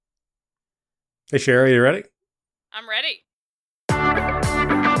Hey, Sherry, you ready? I'm ready.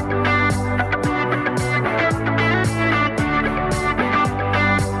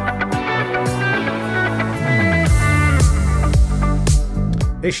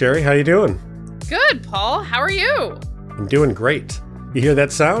 Hey, Sherry, how you doing? Good, Paul. How are you? I'm doing great. You hear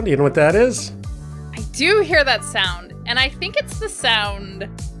that sound? You know what that is? I do hear that sound, and I think it's the sound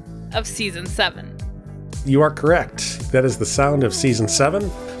of Season 7. You are correct. That is the sound of Season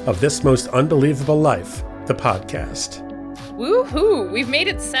 7 of This Most Unbelievable Life, the podcast. Woohoo! We've made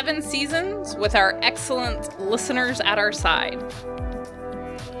it 7 seasons with our excellent listeners at our side.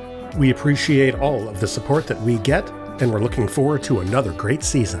 We appreciate all of the support that we get, and we're looking forward to another great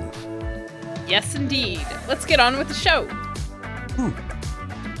season. Yes, indeed. Let's get on with the show.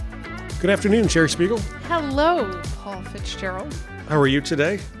 Good afternoon, Sherry Spiegel. Hello, Paul Fitzgerald. How are you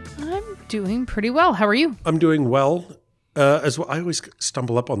today? I'm doing pretty well. How are you? I'm doing well as well. I always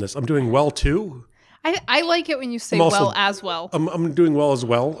stumble up on this. I'm doing well, too. I like it when you say I'm also- well as well. I'm doing well as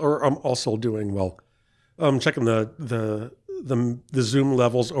well, or I'm also doing well. I'm checking the Zoom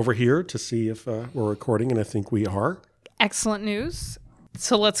levels over here to see if we're recording, and I think we are. Excellent news.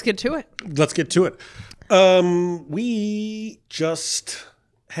 So let's get to it. Let's get to it. We just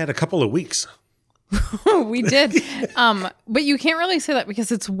had a couple of weeks. We did. But you can't really say that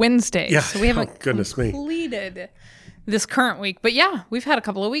because it's Wednesday. Yeah. So we haven't Goodness me. completed this current week. But yeah, we've had a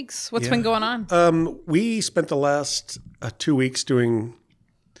couple of weeks. What's been going on? We spent the last 2 weeks doing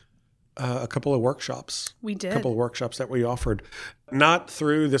a couple of workshops. We did. A couple of workshops that we offered, not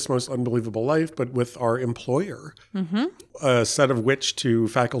through This Most Unbelievable Life, but with our employer, a set of which to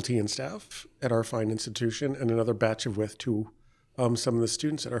faculty and staff at our fine institution, and another batch of which to some of the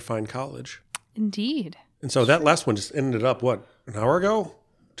students at our fine college. Indeed. And so that last one just ended up, what, an hour ago?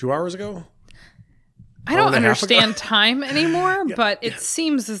 2 hours ago? I don't Hour and a half ago? understand time anymore, but it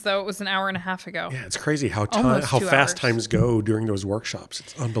seems as though it was an hour and a half ago. Yeah, it's crazy how Almost 2 fast hours. times go during those workshops.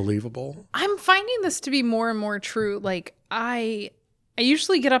 It's unbelievable. I'm finding this to be more and more true. Like I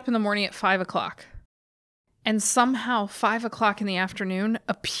usually get up in the morning at 5:00, and somehow 5:00 in the afternoon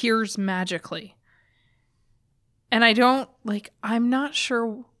appears magically. And I'm not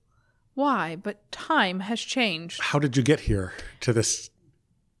sure why, but time has changed. How did you get here to this?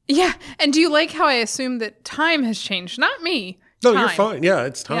 Yeah. And do you like how I assume that time has changed? Not me. No, Time. you're fine. Yeah,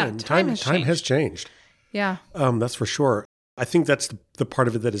 it's Yeah, time. time has Has changed. Yeah. That's for sure. I think that's the part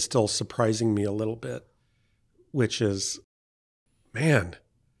of it that is still surprising me a little bit, which is, man,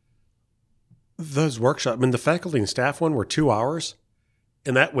 those workshops. I mean, the faculty and staff one were 2 hours,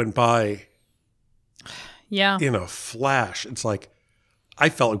 and that went by Yeah. in a flash. It's like, I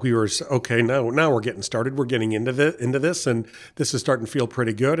felt like we were, okay, now we're getting started. We're getting into this, and this is starting to feel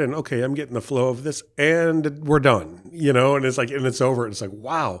pretty good. And okay, I'm getting the flow of this, and we're done, and it's like, and it's over. And it's like,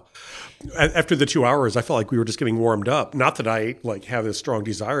 wow. After the 2 hours, I felt like we were just getting warmed up. Not that I have this strong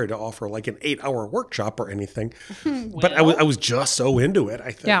desire to offer like an 8-hour workshop or anything, but I was just so into it.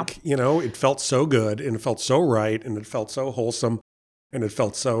 I think, it felt so good, and it felt so right, and it felt so wholesome, and it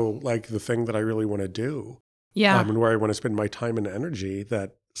felt so like the thing that I really want to do. Yeah. And where I want to spend my time and energy,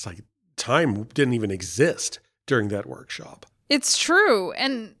 that it's like time didn't even exist during that workshop. It's true.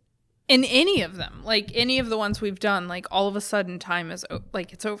 And in any of them, like any of the ones we've done, like all of a sudden time is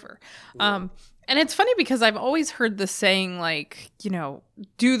it's over. And it's funny because I've always heard the saying, like,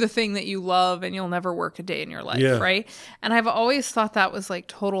 do the thing that you love and you'll never work a day in your life. Yeah. Right. And I've always thought that was like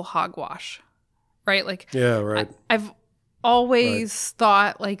total hogwash. Right. Like, Yeah, right. I've always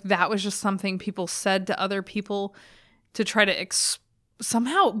thought like that was just something people said to other people to try to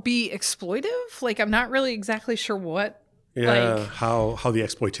somehow be exploitive. Like, I'm not really exactly sure what. Yeah, Like, how the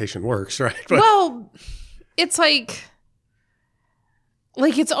exploitation works, right? But, well, it's like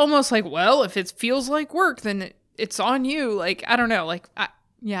it's almost like, well, if it feels like work, then it's on you. Like, I don't know. Like,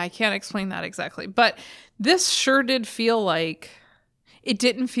 I can't explain that exactly. But this sure did feel like it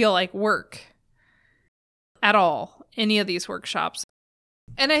didn't feel like work at all. Any of these workshops.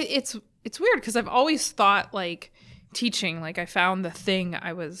 And it's weird because I've always thought like teaching, like I found the thing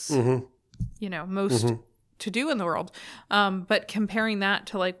I was, most to do in the world. But comparing that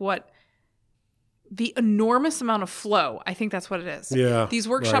to like what the enormous amount of flow, I think that's what it is. Yeah. These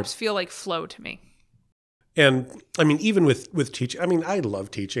workshops feel like flow to me. And I mean, even with teaching, I mean, I love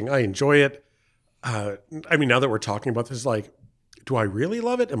teaching. I enjoy it. I mean, now that we're talking about this, like, do I really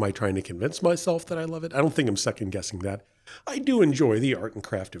love it? Am I trying to convince myself that I love it? I don't think I'm second guessing that. I do enjoy the art and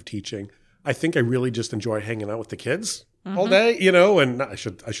craft of teaching. I think I really just enjoy hanging out with the kids all day, and I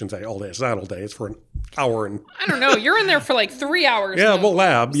shouldn't say all day. It's not all day. It's for an hour. And I don't know. You're in there for like 3 hours. Yeah, we'll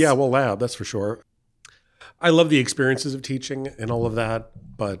lab. Yeah, we'll lab. That's for sure. I love the experiences of teaching and all of that,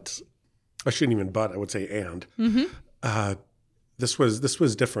 but I shouldn't even but, I would say and. This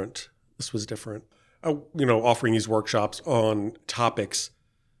was different. This was different. Offering these workshops on topics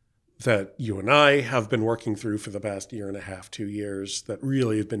that you and I have been working through for the past year and a half, 2 years, that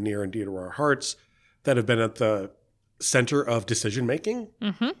really have been near and dear to our hearts, that have been at the center of decision making.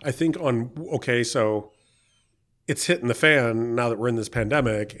 I think so it's hitting the fan now that we're in this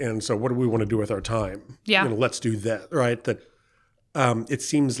pandemic, and so what do we want to do with our time? Yeah. Let's do that, right? That it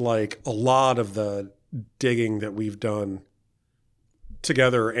seems like a lot of the digging that we've done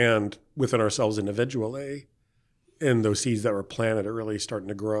together and within ourselves individually, and those seeds that were planted are really starting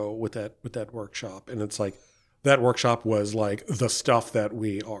to grow with that workshop. And it's like that workshop was like the stuff that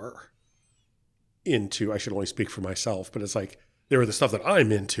we are into. I should only speak for myself, but it's like they were the stuff that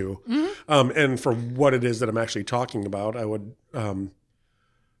I'm into. And for what it is that I'm actually talking about, I would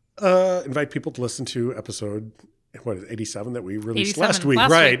invite people to listen to episode 87 that we released last week,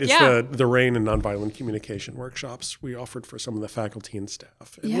 right? It's the RAIN and nonviolent communication workshops we offered for some of the faculty and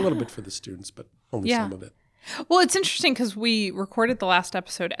staff, and a little bit for the students, but only some of it. Well, it's interesting because we recorded the last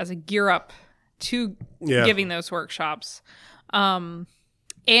episode as a gear up to giving those workshops. And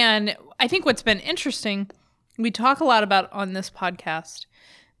I think what's been interesting, we talk a lot about on this podcast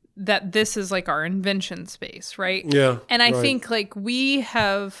that this is like our invention space, right? Yeah. And I think like we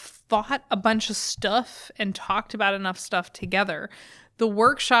have thought a bunch of stuff and talked about enough stuff together. The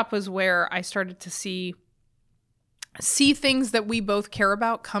workshop was where I started to see things that we both care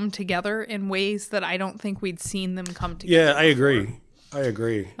about come together in ways that I don't think we'd seen them come together. Yeah, I agree.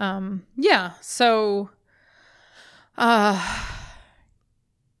 So,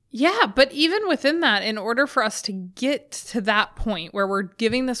 but even within that, in order for us to get to that point where we're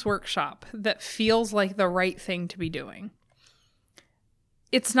giving this workshop that feels like the right thing to be doing,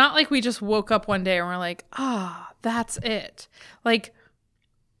 it's not like we just woke up one day and we're like, that's it. Like,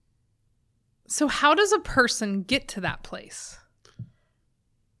 so how does a person get to that place?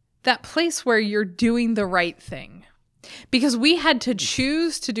 That place where you're doing the right thing? Because we had to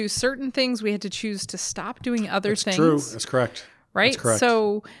choose to do certain things. We had to choose to stop doing other things. True. That's correct. Right? That's correct.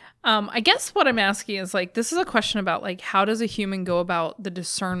 So I guess what I'm asking is like, this is a question about like, how does a human go about the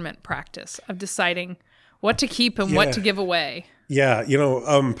discernment practice of deciding what to keep and what to give away? Yeah.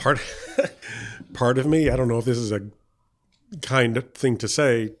 Part of me, I don't know if this is a kind of thing to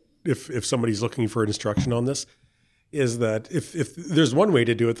say, if somebody's looking for instruction on this, is that if there's one way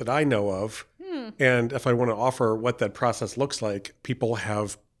to do it that I know of, and if I want to offer what that process looks like, people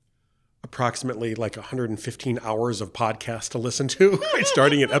have approximately like 115 hours of podcast to listen to, right?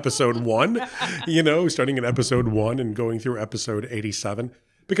 Starting at episode 1, and going through episode 87,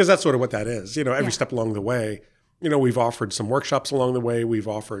 because that's sort of what that is. Every step along the way, we've offered some workshops along the way. We've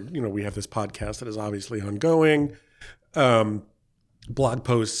offered, we have this podcast that is obviously ongoing. Blog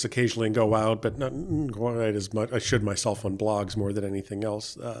posts occasionally go out, but not quite as much. I should myself on blogs more than anything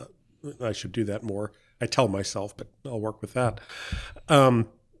else. I should do that more. I tell myself, but I'll work with that.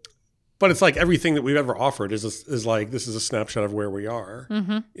 But it's like everything that we've ever offered is like, this is a snapshot of where we are,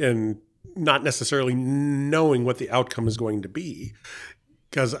 and not necessarily knowing what the outcome is going to be.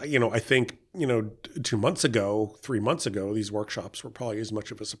 Because, I think, 2 months ago, 3 months ago, these workshops were probably as much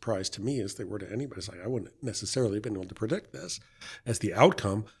of a surprise to me as they were to anybody. It's like, I wouldn't necessarily have been able to predict this as the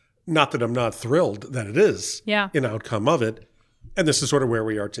outcome. Not that I'm not thrilled that it is an outcome of it. And this is sort of where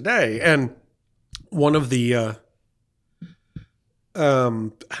we are today. And one of the, I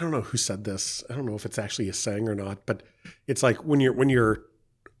don't know who said this. I don't know if it's actually a saying or not, but it's like when you're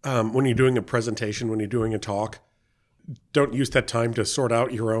doing a presentation, when you're doing a talk, don't use that time to sort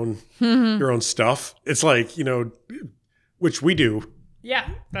out your own stuff. It's like, which we do. Yeah,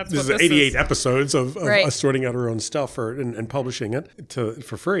 that's this what is 88 episodes of us sorting out our own stuff and publishing it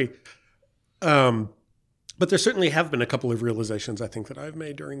for free. But there certainly have been a couple of realizations, I think, that I've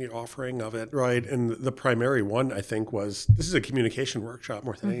made during the offering of it, right? And the primary one, I think, was this is a communication workshop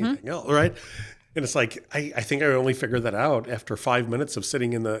more than anything else, right? And it's like, I think I only figured that out after 5 minutes of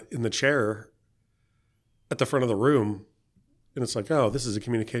sitting in the chair at the front of the room. And it's like, oh, this is a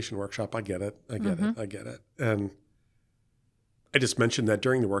communication workshop. I get it. I get it. And I just mentioned that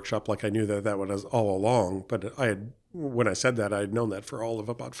during the workshop, like I knew that was all along. But when I said that, I had known that for all of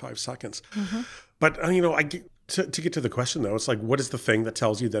about 5 seconds. But, to get to the question, though, it's like, what is the thing that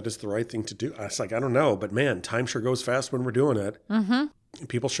tells you that it's the right thing to do? It's like, I don't know. But, man, time sure goes fast when we're doing it.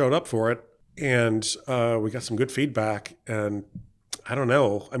 People showed up for it. And we got some good feedback. And I don't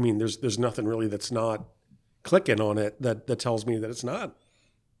know. I mean, there's nothing really that's not clicking on it that tells me that it's not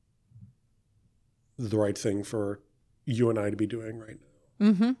the right thing for you and I to be doing right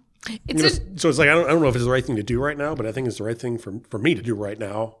now. So it's like, I don't know if it's the right thing to do right now, but I think it's the right thing for me to do right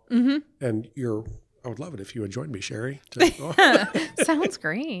now. Mm-hmm. And I would love it if you would join me, Sherry. Sounds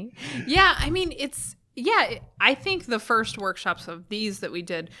great. Yeah, I mean, I think the first workshops of these that we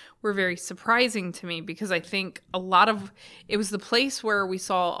did were very surprising to me because I think it was the place where we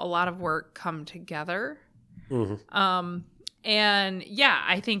saw a lot of work come together. Mm-hmm. And yeah,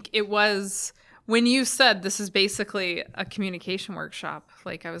 I think it was when you said this is basically a communication workshop,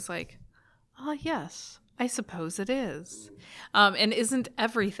 like I was like, oh yes, I suppose it is. And isn't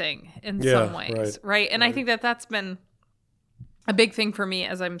everything in some ways, right? And I think that's been a big thing for me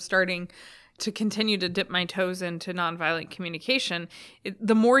as I'm starting to continue to dip my toes into nonviolent communication.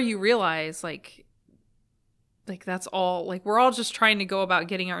 The more you realize, like that's all, like we're all just trying to go about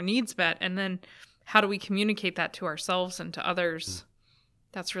getting our needs met, and then how do we communicate that to ourselves and to others?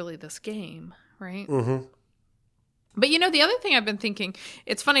 That's really this game, right? Mm-hmm. But the other thing I've been thinking,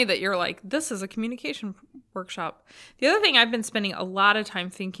 it's funny that you're like, this is a communication workshop. The other thing I've been spending a lot of time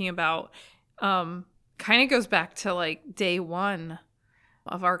thinking about kind of goes back to like day one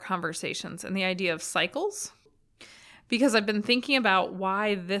of our conversations and the idea of cycles. Because I've been thinking about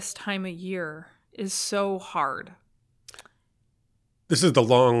why this time of year is so hard. This is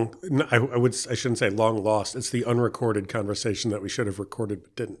I shouldn't say long lost. It's the unrecorded conversation that we should have recorded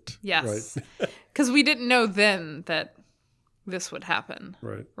but didn't. Yes. Because we didn't know then that this would happen.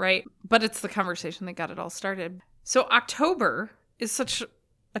 Right. But it's the conversation that got it all started. So October is such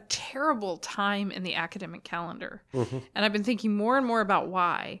a terrible time in the academic calendar. Mm-hmm. And I've been thinking more and more about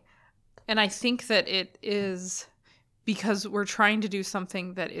why. And I think that it is because we're trying to do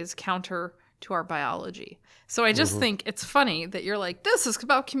something that is counter to our biology. So I just think it's funny that you're like, this is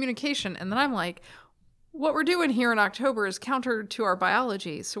about communication. And then I'm like, what we're doing here in October is counter to our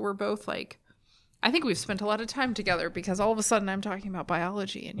biology. So we're both like, I think we've spent a lot of time together because all of a sudden I'm talking about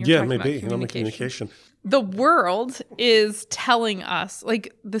biology and you're talking about communication. The world is telling us,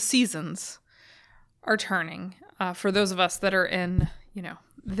 like the seasons are turning for those of us that are in,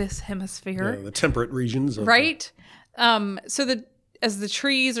 this hemisphere. Yeah, the temperate regions. Right? As the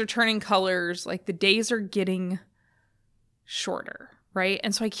trees are turning colors, like the days are getting shorter, right?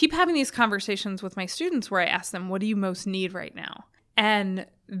 And so I keep having these conversations with my students where I ask them, what do you most need right now? And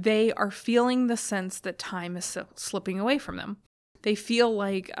they are feeling the sense that time is slipping away from them. They feel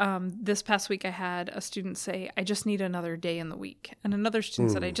like this past week I had a student say, I just need another day in the week. And another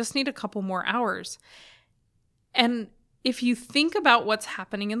student said, I just need a couple more hours. And if you think about what's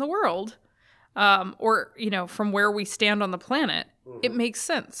happening in the world, or, from where we stand on the planet, it makes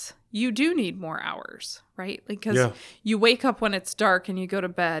sense. You do need more hours, right? Because you wake up when it's dark and you go to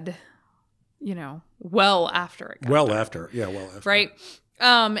bed, well after it got dark. After. Right?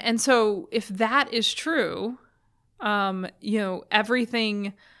 And so if that is true,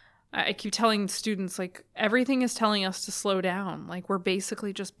 everything, I keep telling students, like, everything is telling us to slow down. Like, we're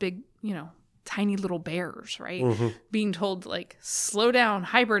basically just big, tiny little bears, right? Mm-hmm. Being told, like, slow down,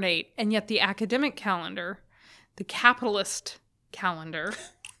 hibernate. And yet the academic calendar, the capitalist calendar,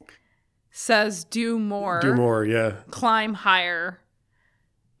 says do more. Do more, yeah. Climb higher.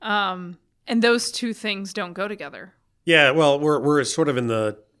 And those two things don't go together. Yeah, well, we're sort of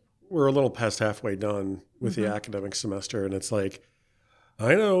we're a little past halfway done with the academic semester, and it's like,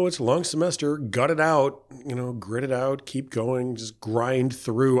 I know it's a long semester, gut it out, grit it out, keep going, just grind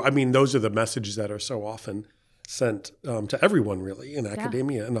through. I mean, those are the messages that are so often sent to everyone really in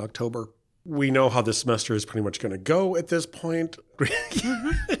academia in October. We know how this semester is pretty much going to go at this point.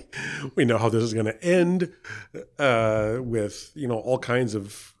 We know how this is going to end with, all kinds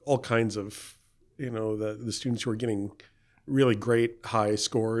of the students who are getting really great high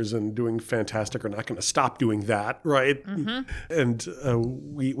scores and doing fantastic are not going to stop doing that, right? Mm-hmm. And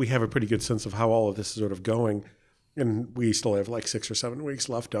we have a pretty good sense of how all of this is sort of going, and we still have like 6 or 7 weeks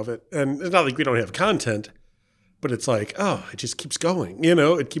left of it. And it's not like we don't have content, but it's like, it just keeps going,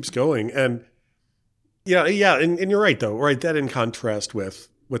 it keeps going. And and you're right though, right? That in contrast with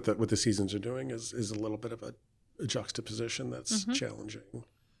what the seasons are doing is a little bit of a juxtaposition that's challenging.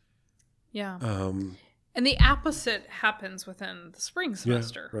 Yeah. And the opposite happens within the spring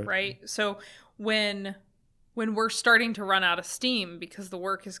semester, right? So when we're starting to run out of steam because the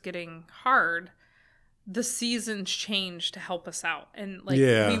work is getting hard, the seasons change to help us out. And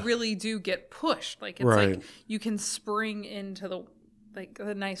we really do get pushed. Like it's like you can spring into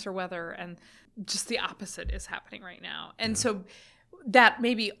the nicer weather, and just the opposite is happening right now. And so that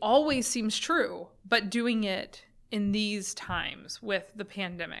maybe always seems true, but doing it in these times with the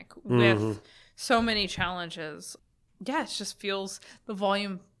pandemic, with so many challenges, it just the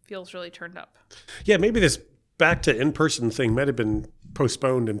volume feels really turned up. Yeah, maybe this back to in-person thing might have been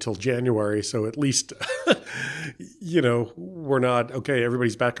postponed until January. So at least, we're not, okay,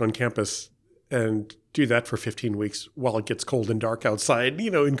 everybody's back on campus and do that for 15 weeks while it gets cold and dark outside,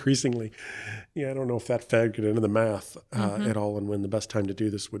 increasingly. Yeah, I don't know if that factored into the math at all and when the best time to do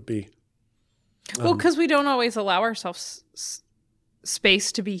this would be. Well, because we don't always allow ourselves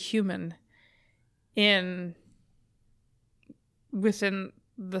space to be human within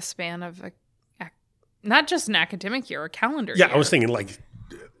the span of not just an academic year, a calendar year. Yeah, I was thinking like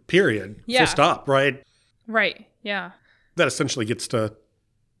period, full stop, right? Right, yeah. That essentially gets to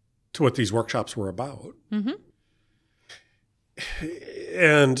what these workshops were about. Mm-hmm.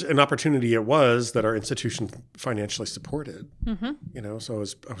 And an opportunity it was that our institution financially supported. Mm-hmm. So I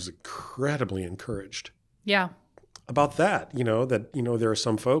was incredibly encouraged. Yeah. About that, there are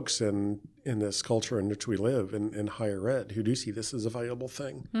some folks in this culture in which we live in higher ed who do see this as a valuable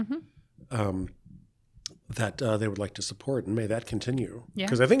thing. Mm-hmm. That they would like to support, and may that continue. Yeah.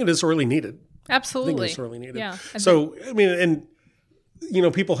 Because I think it is sorely needed. Absolutely. I think it is sorely needed. Yeah. So,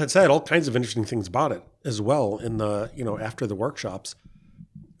 people had said all kinds of interesting things about it as well in the, after the workshops,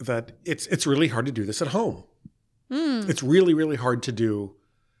 that it's really hard to do this at home. It's really, really hard to do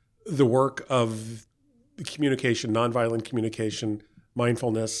the work of communication, nonviolent communication,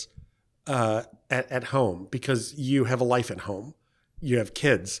 mindfulness at home, because you have a life at home. You have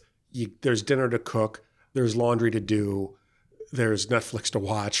kids. There's dinner to cook. There's laundry to do. There's Netflix to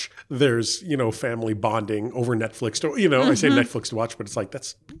watch. There's, family bonding over Netflix to, I say Netflix to watch, but it's like,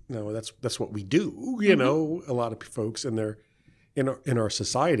 that's what we do, a lot of folks in our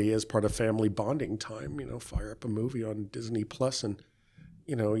society as part of family bonding time, fire up a movie on Disney Plus and,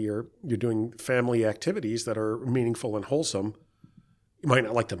 you're doing family activities that are meaningful and wholesome. You might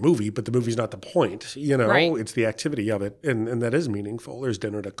not like the movie, but the movie's not the point, Right. It's the activity of it. And that is meaningful. There's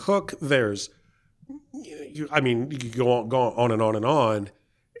dinner to cook. There's, you could go on and on and on,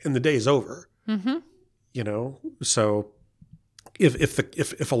 and the day's over. Mm-hmm. So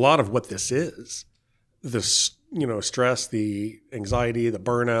if a lot of what this is, this, stress, the anxiety, the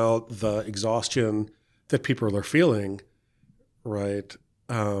burnout, the exhaustion that people are feeling, right?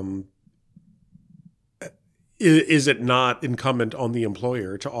 Is it not incumbent on the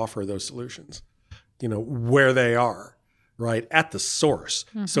employer to offer those solutions, where they are? Right at the source.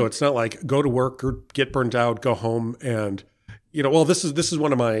 Mm-hmm. So it's not like go to work or get burnt out, go home, and this is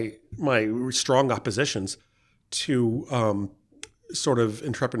one of my strong oppositions to sort of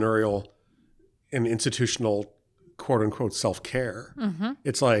entrepreneurial and institutional quote unquote self-care. Mm-hmm.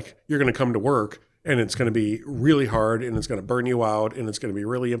 It's like you're going to come to work and it's going to be really hard and it's going to burn you out and it's going to be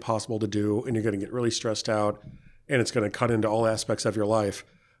really impossible to do and you're going to get really stressed out and it's going to cut into all aspects of your life.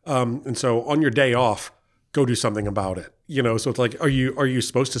 And so on your day off, go do something about it. So it's like, are you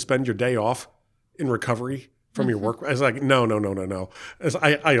supposed to spend your day off in recovery from your work? I was like, no. As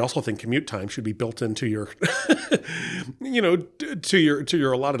I also think commute time should be built into your, to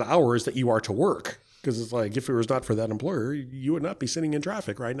your allotted hours that you are to work. Because it's like, if it was not for that employer, you would not be sitting in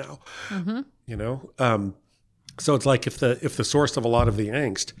traffic right now. Mm-hmm. So it's like if the source of a lot of the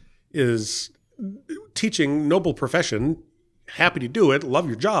angst is teaching, noble profession, happy to do it, love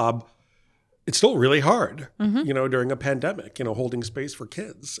your job, it's still really hard, during a pandemic, holding space for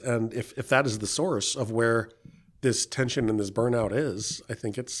kids. And if that is the source of where this tension and this burnout is, I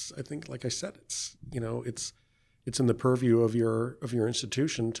think like I said, it's in the purview of your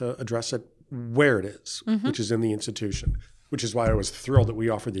institution to address it where it is, which is in the institution, which is why I was thrilled that we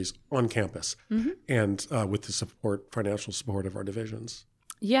offered these on campus and with the financial support of our divisions.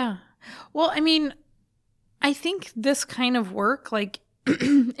 Yeah. Well, I think this kind of work, like,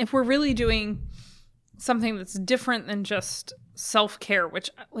 if we're really doing something that's different than just self-care, which,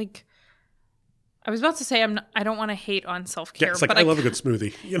 like, I was about to say I don't want to hate on self-care. Yeah, it's like, but I love a good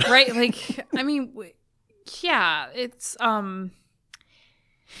smoothie. Right? Like, yeah, it's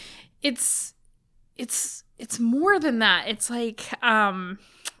more than that. It's like,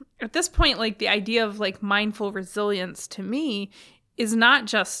 at this point, like, the idea of, like, mindful resilience to me is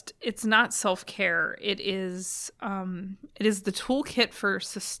it's not self-care. It is the toolkit for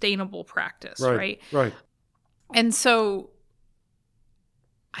sustainable practice, right? Right. And so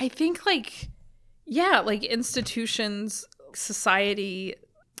I think, like, yeah, like, institutions, society,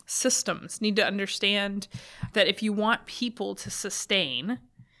 systems need to understand that if you want people to sustain,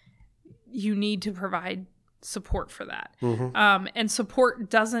 you need to provide support for that. Mm-hmm. And support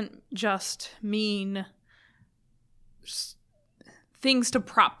doesn't just mean things to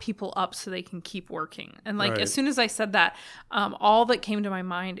prop people up so they can keep working. And, like, as soon as I said that, all that came to my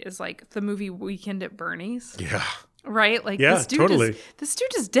mind is, like, the movie Weekend at Bernie's. Yeah. Right? Like, yeah, this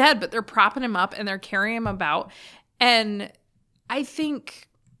dude is dead, but they're propping him up and they're carrying him about. And I think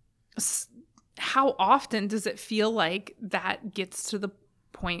how often does it feel like that gets to the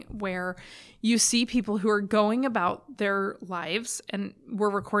point where you see people who are going about their lives, and we're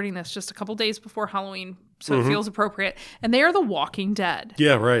recording this just a couple days before Halloween, so it feels appropriate, and they are the walking dead.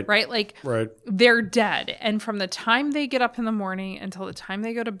 Yeah, right. Right? Like, they're dead. And from the time they get up in the morning until the time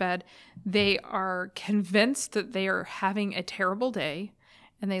they go to bed, they are convinced that they are having a terrible day,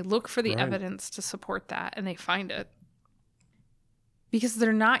 and they look for the evidence to support that, and they find it. Because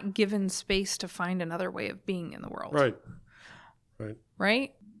they're not given space to find another way of being in the world.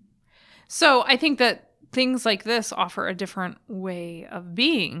 Right? So I think that things like this offer a different way of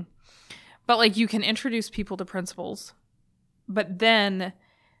being. But like, you can introduce people to principles, but then,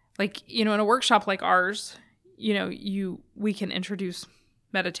 like, you know, in a workshop like ours, you know, we can introduce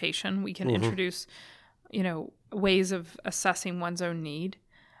meditation. We can introduce, you know, ways of assessing one's own need.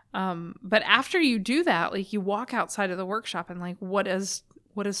 But after you do that, like, you walk outside of the workshop and like, what does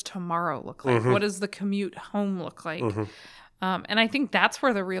tomorrow look like? What does the commute home look like? And I think that's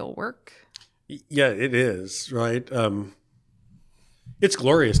where the real work. Yeah, it is, right? It's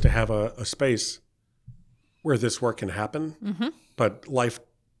glorious to have a space where this work can happen, but life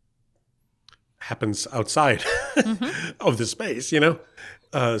happens outside of the space, you know?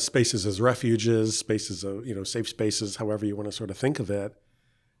 Spaces as refuges, spaces of, you know, safe spaces, however you want to sort of think of it.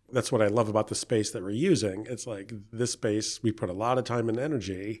 That's what I love about the space that we're using. It's like, this space, we put a lot of time and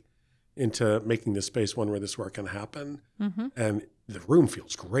energy into making this space one where this work can happen. And the room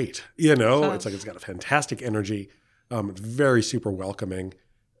feels great. You know, it's like, it's got a fantastic energy. It's very super welcoming.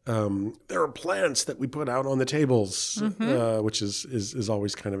 There are plants that we put out on the tables, which is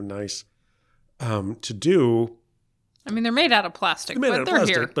always kind of nice to do. I mean, they're made out of plastic, but they're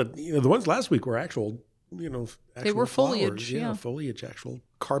here. But, you know, the ones last week were actual, you know, actual they were flowers. foliage. Yeah, foliage, actual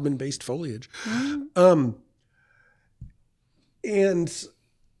carbon-based foliage.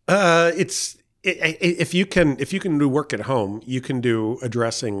 If you can do work at home, you can do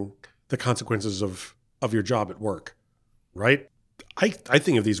addressing the consequences of your job at work, right? I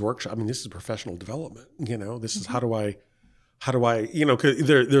think of these workshops. I mean, this is professional development. You know, this is how do I, you know, 'cause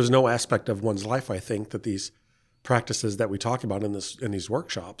there's no aspect of one's life, I think, that these practices that we talk about in these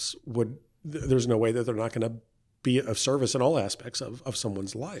workshops there's no way that they're not going to be of service in all aspects of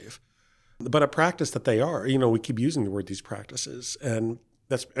someone's life. But a practice that they are, you know, we keep using the word these practices, and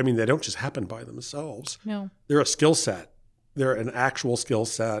they don't just happen by themselves. No. They're a skill set. They're an actual skill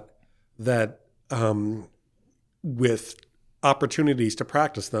set that, with opportunities to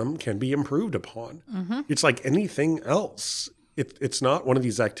practice them, can be improved upon. It's like anything else. It's not one of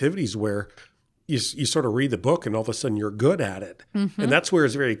these activities where you sort of read the book and all of a sudden you're good at it. And that's where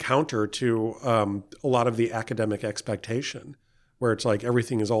it's very counter to a lot of the academic expectation, where it's like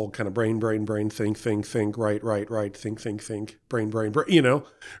everything is all kind of brain, think, write, think, brain, you know,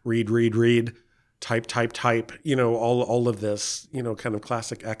 read, type, you know, all of this, you know, kind of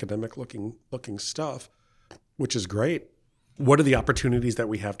classic academic looking stuff, which is great. What are the opportunities that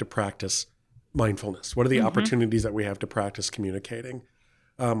we have to practice mindfulness? What are the opportunities that we have to practice communicating?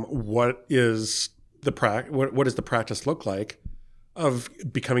 What does the practice look like of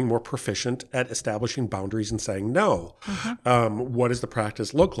becoming more proficient at establishing boundaries and saying no? What does the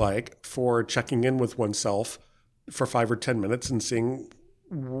practice look like for checking in with oneself for 5 or 10 minutes and seeing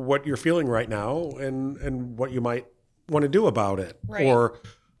what you're feeling right now and what you might want to do about it? Right. Or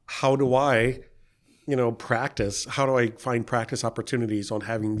how do I, you know, practice? How do I find practice opportunities on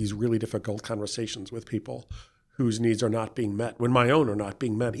having these really difficult conversations with people whose needs are not being met, when my own are not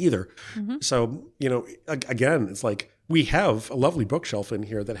being met either? So, you know, again, it's like, we have a lovely bookshelf in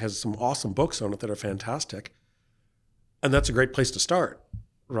here that has some awesome books on it that are fantastic. And that's a great place to start,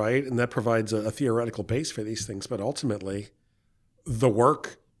 right? And that provides a theoretical base for these things. But ultimately, the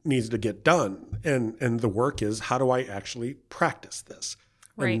work needs to get done. And the work is, how do I actually practice this?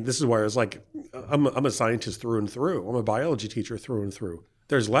 Right. And this is why I was like, I'm a scientist through and through. I'm a biology teacher through and through.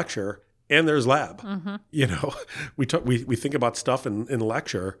 There's lecture and there's lab. You know, we think about stuff in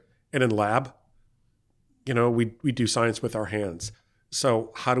lecture, and in lab, you know, we do science with our hands.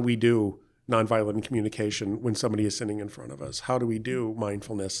 So how do we do nonviolent communication when somebody is sitting in front of us? How do we do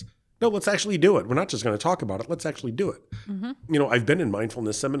mindfulness? No, let's actually do it. We're not just going to talk about it. Let's actually do it. You know, I've been in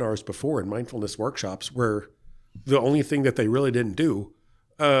mindfulness seminars before, in mindfulness workshops, where the only thing that they really didn't do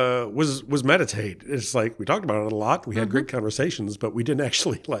was meditate. It's like, we talked about it a lot. We had great conversations, but we didn't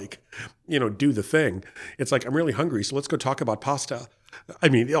actually, like, you know, do the thing. It's like, I'm really hungry, so let's go talk about pasta. I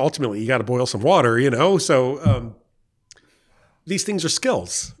mean, ultimately, you got to boil some water, you know? So these things are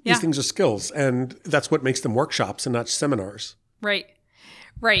skills. Yeah. These things are skills. And that's what makes them workshops and not seminars. Right.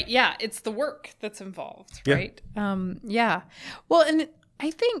 Right. Yeah. It's the work that's involved. Yeah. Right. Yeah. Well, and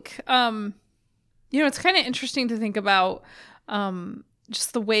I think, it's kind of interesting to think about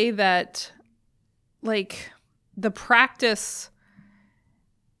just the way that, like, the practice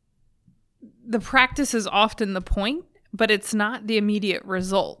is often the point, but it's not the immediate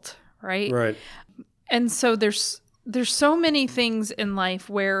result. Right. Right. And so there's so many things in life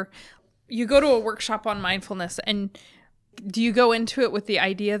where you go to a workshop on mindfulness, and do you go into it with the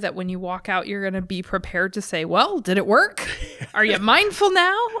idea that when you walk out, you're going to be prepared to say, well, did it work? Are you mindful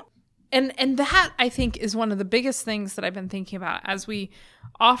now? And that, I think, is one of the biggest things that I've been thinking about. As we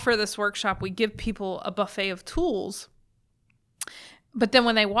offer this workshop, we give people a buffet of tools. But then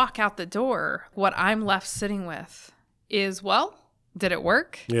when they walk out the door, what I'm left sitting with is, well, did it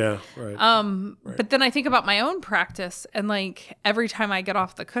work? Yeah, right. Right. But then I think about my own practice, and like every time I get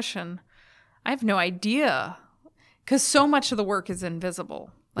off the cushion, I have no idea, because so much of the work is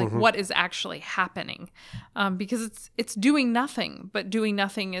invisible. Like what is actually happening, because it's doing nothing, but doing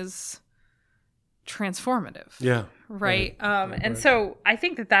nothing is transformative. Yeah. Right. And so I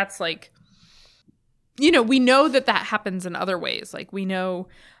think that that's like, we know that happens in other ways. Like we know,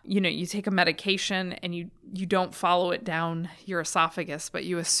 you take a medication and you don't follow it down your esophagus, but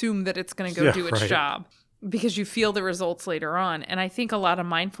you assume that it's going to go do its job because you feel the results later on. And I think a lot of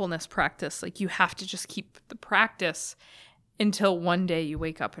mindfulness practice, like you have to just keep the practice until one day you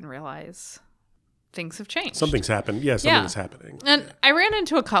wake up and realize things have changed. Something's happened. Yeah, something's happening. And I ran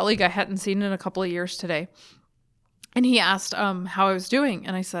into a colleague I hadn't seen in a couple of years today. And he asked how I was doing.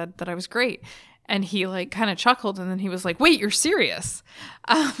 And I said that I was great. And he like kind of chuckled. And then he was like, wait, you're serious?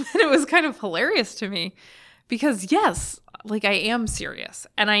 And it was kind of hilarious to me because, yes, like I am serious.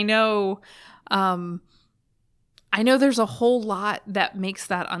 And I know there's a whole lot that makes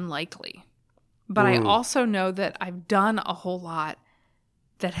that unlikely. But I also know that I've done a whole lot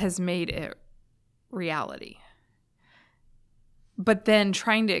that has made it reality. But then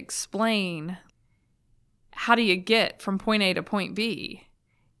trying to explain how do you get from point A to point B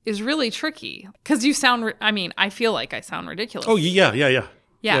is really tricky. Because I feel like I sound ridiculous. Oh, yeah.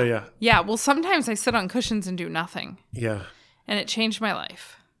 Yeah. Well, sometimes I sit on cushions and do nothing. Yeah. And it changed my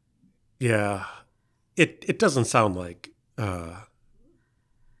life. Yeah. It doesn't sound like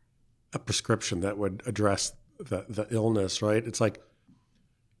a prescription that would address the illness, right? It's like,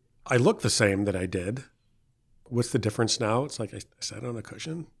 I look the same that I did. What's the difference now? It's like I sat on a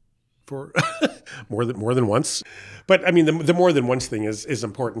cushion for more than once. But I mean, the more than once thing is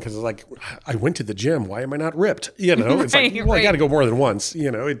important because it's like, I went to the gym. Why am I not ripped? It's like, well, I got to go more than once.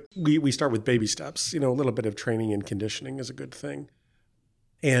 We start with baby steps. A little bit of training and conditioning is a good thing.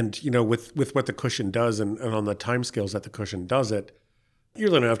 And, with what the cushion does and on the timescales that the cushion does it, you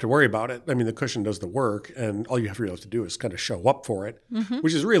really don't have to worry about it. I mean, the cushion does the work, and all you have to do is kind of show up for it,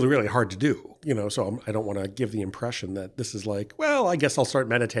 which is really, really hard to do. So I don't want to give the impression that this is like, well, I guess I'll start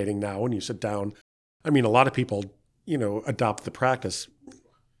meditating now when you sit down. I mean, a lot of people, adopt the practice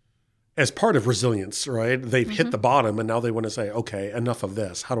as part of resilience, right? They've hit the bottom, and now they want to say, okay, enough of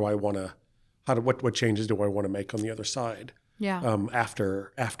this. What changes do I want to make on the other side? Yeah.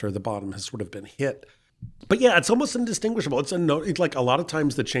 After the bottom has sort of been hit. But yeah, it's almost indistinguishable. It's like a lot of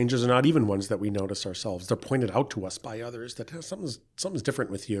times the changes are not even ones that we notice ourselves. They're pointed out to us by others that something's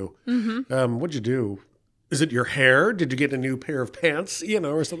different with you. What'd you do? Is it your hair? Did you get a new pair of pants?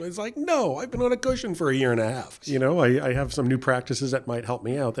 Or something. It's like, no, I've been on a cushion for a year and a half. I have some new practices that might help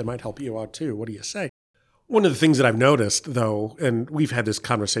me out. That might help you out too. What do you say? One of the things that I've noticed though, and we've had this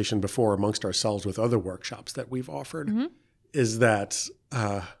conversation before amongst ourselves with other workshops that we've offered, is that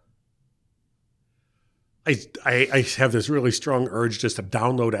I have this really strong urge just to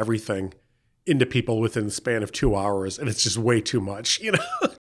download everything into people within the span of 2 hours, and it's just way too much,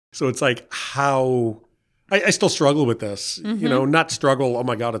 So it's like how I still struggle with this, not struggle, oh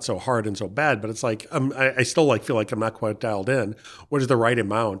my God, it's so hard and so bad, but it's like I still feel like I'm not quite dialed in. What is the right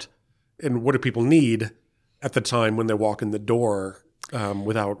amount, and what do people need at the time when they walk in the door?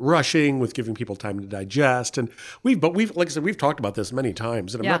 Without rushing, with giving people time to digest, and we've like I said, we've talked about this many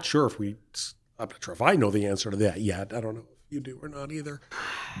times, and I'm not sure if I know the answer to that yet. I don't know if you do or not either.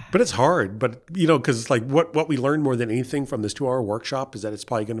 But it's hard. But because it's like what we learned more than anything from this 2-hour workshop is that it's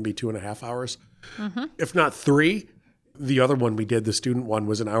probably going to be 2.5 hours, if not 3. The other one we did, the student one,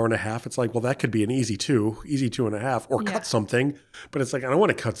 was an hour and a half. It's like, well, that could be an easy 2.5, or cut something. But it's like, I don't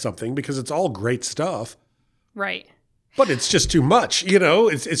want to cut something because it's all great stuff. Right. But it's just too much,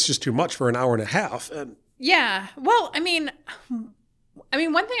 it's just too much for an hour and a half. And yeah. Well, I mean,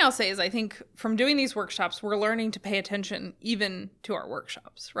 one thing I'll say is I think from doing these workshops, we're learning to pay attention even to our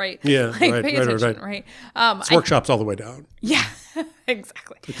workshops, right? Yeah, pay attention, right? It's workshops all the way down. Yeah.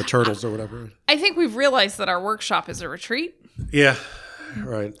 Exactly. Like the turtles or whatever. I think we've realized that our workshop is a retreat. Yeah.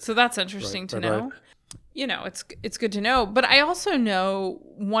 Right. So that's interesting to know. Right. You know, it's good to know. But I also know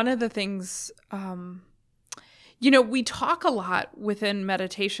one of the things, you know, we talk a lot within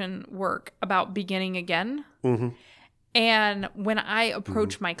meditation work about beginning again. Mm-hmm. And when I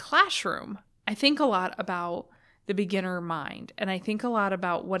approach my classroom, I think a lot about the beginner mind. And I think a lot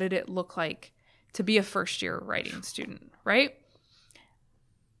about what did it look like to be a first-year writing student, right?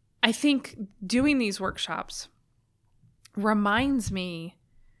 I think doing these workshops reminds me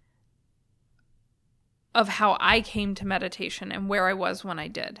of how I came to meditation and where I was when I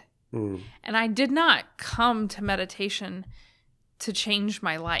did. Mm. And I did not come to meditation to change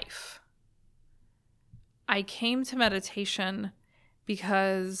my life. I came to meditation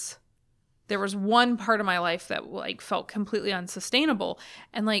because there was one part of my life that like felt completely unsustainable.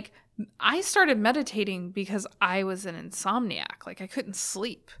 And like I started meditating because I was an insomniac. Like I couldn't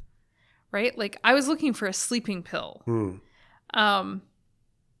sleep, right? Like I was looking for a sleeping pill. Mm. And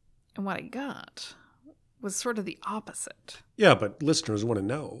what I got was sort of the opposite. Yeah, but listeners want to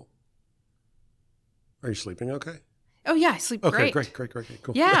know. Are you sleeping okay? Oh, yeah, I sleep great. Great.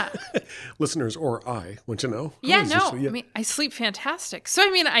 Cool. Yeah. Listeners or I want to know. Yeah, no, I mean, I sleep fantastic. So,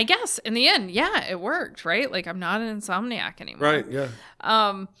 I mean, I guess in the end, yeah, it worked, right? Like, I'm not an insomniac anymore. Right, yeah.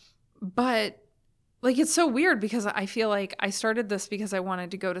 But, like, it's so weird because I feel like I started this because I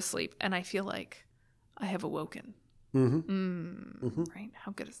wanted to go to sleep, and I feel like I have awoken. Mm-hmm. Right?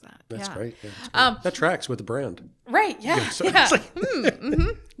 How good is that? That's great. Yeah, that's great. That tracks with the brand. Right. Yeah. Yeah. It's like,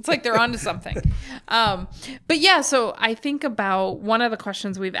 it's like they're onto something. But yeah, so I think about one of the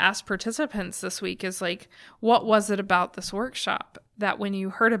questions we've asked participants this week is like, what was it about this workshop that when you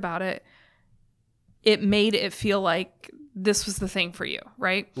heard about it, it made it feel like this was the thing for you,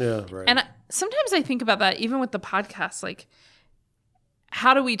 right? Yeah, right. And sometimes I think about that even with the podcast, like,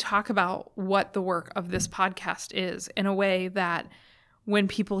 how do we talk about what the work of this podcast is in a way that when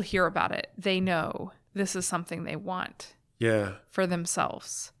people hear about it, they know this is something they want for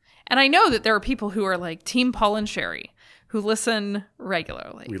themselves? And I know that there are people who are like Team Paul and Sherry who listen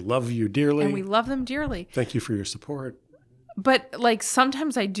regularly. We love you dearly. And we love them dearly. Thank you for your support. But like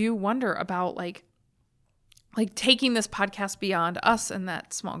sometimes I do wonder about like taking this podcast beyond us and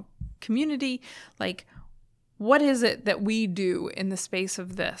that small community, like what is it that we do in the space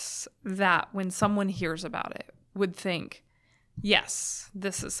of this that when someone hears about it would think, yes,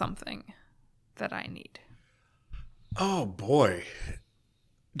 this is something that I need? Oh, boy.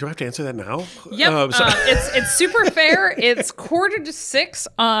 Do I have to answer that now? Yep. It's super fair. It's 5:45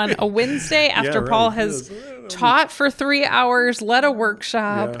 on a Wednesday after Paul has taught for 3 hours, led a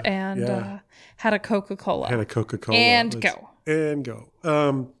workshop, and had a Coca-Cola. And go.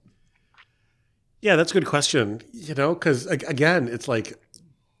 Yeah, that's a good question. You know, because again, it's like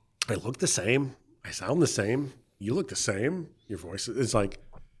I look the same, I sound the same, you look the same, your voice is like.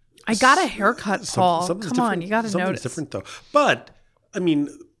 I got a haircut, Paul. Come on, you got to notice. Something's different though. But I mean,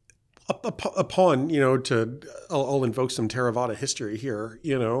 upon I'll invoke some Theravada history here.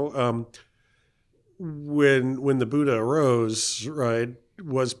 You know, when the Buddha arose, right,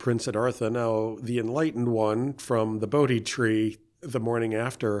 was Prince Siddhartha now the enlightened one from the Bodhi tree the morning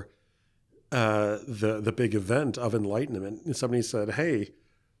after the big event of enlightenment? And somebody said, "Hey,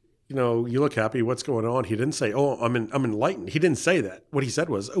 you know, you look happy. What's going on?" He didn't say, "Oh, I'm enlightened." He didn't say that. What he said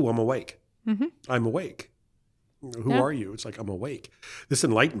was, "Oh, I'm awake. Mm-hmm. I'm awake." Who are you? It's like, I'm awake. This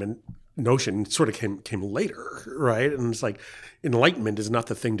enlightenment notion sort of came later, right? And it's like, enlightenment is not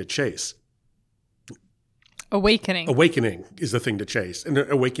the thing to chase. Awakening is the thing to chase. And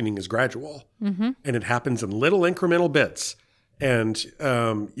awakening is gradual. Mm-hmm. And it happens in little incremental bits. And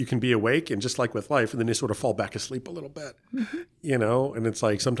you can be awake, and just like with life, and then you sort of fall back asleep a little bit, mm-hmm. you know? And it's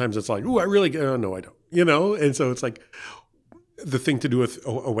like, sometimes it's like, "Ooh, I really, no, I don't," you know? And so it's like, the thing to do with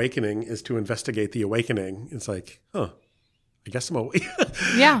awakening is to investigate the awakening. It's like, I guess I'm awake.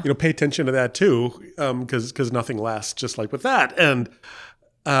 Yeah. You know, pay attention to that too, because nothing lasts, just like with that. And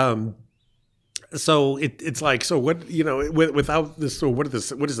so it's like, so what, you know, without this, so what is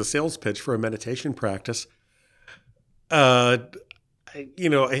the sales pitch for a meditation practice? I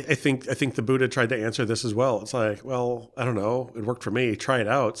think the Buddha tried to answer this as well. It's like, well, I don't know. It worked for me. Try it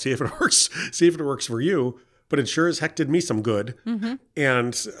out. See if it works. See if it works for you. But it sure as heck did me some good. Mm-hmm.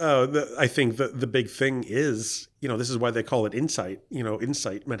 And I think the big thing is, you know, this is why they call it insight, you know,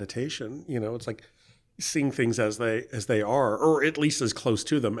 insight meditation. You know, it's like seeing things as they are, or at least as close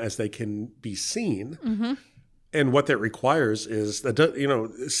to them as they can be seen. Mm-hmm. And what that requires is that, you know,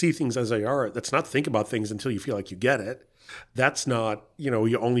 see things as they are. That's not think about things until you feel like you get it. That's not, you know,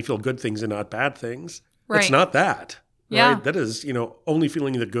 you only feel good things and not bad things. Right. It's not that. Yeah. Right? That is, only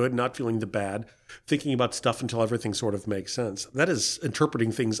feeling the good, not feeling the bad, thinking about stuff until everything sort of makes sense. That is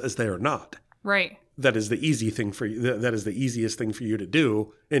interpreting things as they are not. Right. That is the easy thing for you. That is the easiest thing for you to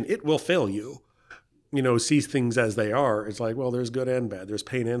do, and it will fail you. See things as they are. It's like, well, there's good and bad. There's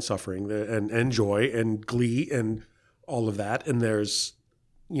pain and suffering, and joy and glee and all of that. And there's,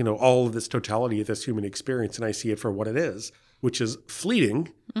 all of this totality of this human experience, and I see it for what it is, which is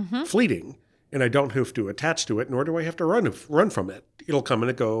fleeting, fleeting. And I don't have to attach to it, nor do I have to run from it. It'll come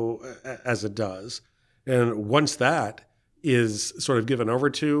and go as it does. And once that is sort of given over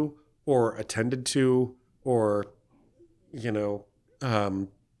to or attended to, or,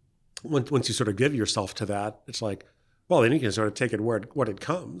 once you sort of give yourself to that, it's like, well, then you can sort of take it what it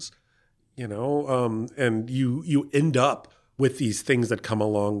comes, and you end up with these things that come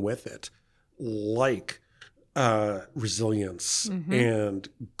along with it, like resilience and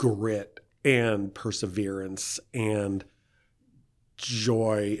grit and perseverance and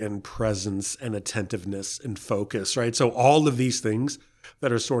joy and presence and attentiveness and focus, right? So all of these things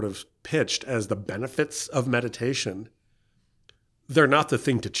that are sort of pitched as the benefits of meditation, they're not the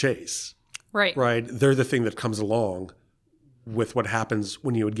thing to chase. Right. Right? They're the thing that comes along with what happens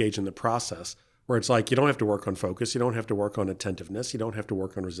when you engage in the process, where it's like you don't have to work on focus, you don't have to work on attentiveness, you don't have to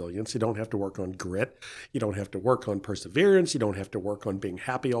work on resilience, you don't have to work on grit, you don't have to work on perseverance, you don't have to work on being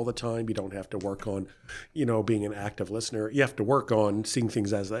happy all the time, you don't have to work on, being an active listener. You have to work on seeing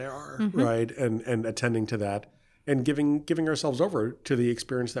things as they are, right? And attending to that and giving ourselves over to the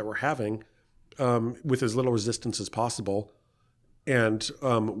experience that we're having with as little resistance as possible. And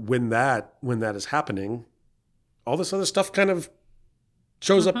when that is happening, all this other stuff kind of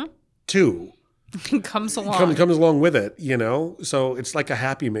shows up too. Comes along. Comes along with it, So it's like a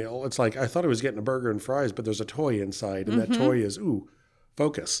Happy Meal. It's like, I thought I was getting a burger and fries, but there's a toy inside. And that toy is,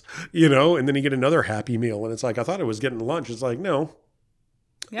 focus, And then you get another Happy Meal. And it's like, I thought I was getting lunch. It's like, no.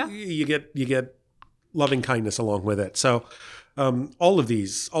 Yeah. You get loving kindness along with it. So all of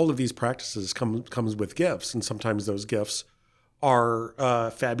these practices comes with gifts. And sometimes those gifts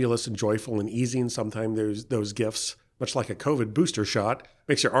are fabulous and joyful and easy, and sometimes those gifts, much like a COVID booster shot,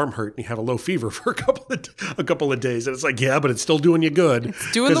 makes your arm hurt and you have a low fever for a couple of days, and it's like, yeah, but it's still doing you good.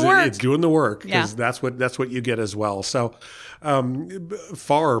 It's doing the work. It's doing the work, because that's what you get as well. So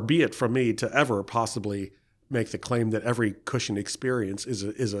far be it from me to ever possibly make the claim that every cushion experience is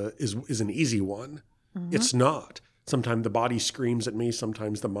an easy one. It's not. Sometimes the body screams at me.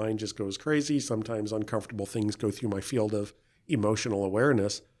 Sometimes the mind just goes crazy. Sometimes uncomfortable things go through my field of emotional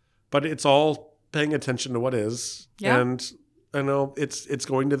awareness, but it's all paying attention to what is. And I know it's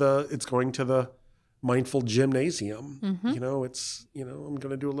going to the mindful gymnasium. I'm going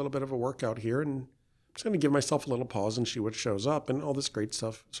to do a little bit of a workout here, and I'm just going to give myself a little pause and see what shows up, and all this great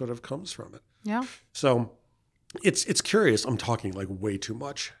stuff sort of comes from it. Yeah. So it's curious. I'm talking like way too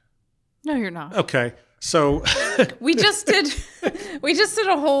much. No, you're not. Okay. So we just did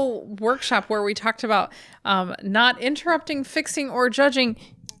a whole workshop where we talked about not interrupting, fixing, or judging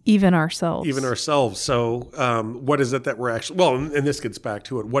even ourselves. So what is it that we're actually, and this gets back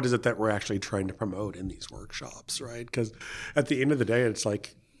to it, what is it that we're actually trying to promote in these workshops, right? Because at the end of the day, it's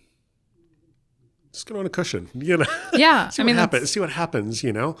like, just get on a cushion, Yeah. see what happens,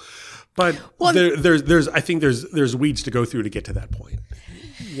 But I think there's weeds to go through to get to that point.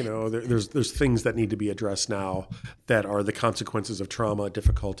 There's things that need to be addressed now that are the consequences of trauma,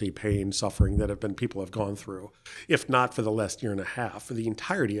 difficulty, pain, suffering that people have gone through, if not for the last year and a half, for the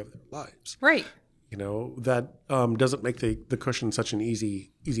entirety of their lives. Right. That doesn't make the cushion such an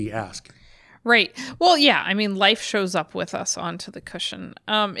easy ask. Right. Well, yeah. I mean, life shows up with us onto the cushion.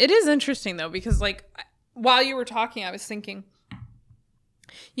 It is interesting though, because like while you were talking, I was thinking,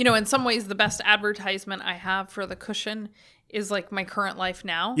 in some ways, the best advertisement I have for the cushion is like my current life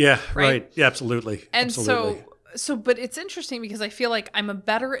now. Yeah, right. Yeah, absolutely. And absolutely. so, but it's interesting because I feel like I'm a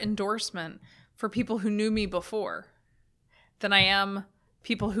better endorsement for people who knew me before than I am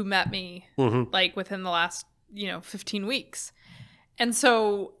people who met me like within the last, 15 weeks. And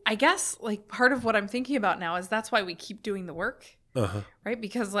so I guess like part of what I'm thinking about now is that's why we keep doing the work, right?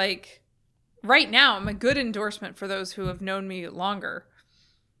 Because like right now I'm a good endorsement for those who have known me longer.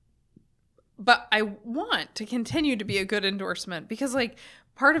 But I want to continue to be a good endorsement because like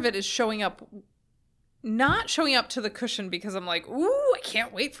part of it is not showing up to the cushion because I'm like, ooh, I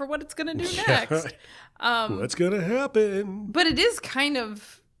can't wait for what it's going to do next. What's going to happen? But it is kind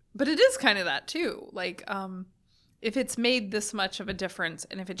of that too. Like, if it's made this much of a difference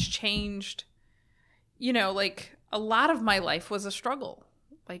and if it's changed, like a lot of my life was a struggle.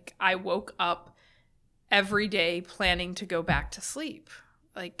 Like I woke up every day planning to go back to sleep.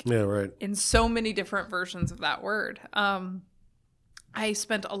 like Yeah, right. in so many different versions of that word. I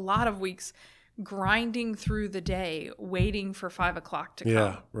spent a lot of weeks grinding through the day, waiting for 5 o'clock to come.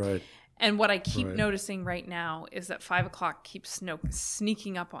 Yeah, right. And what I keep Right. noticing right now is that 5 o'clock keeps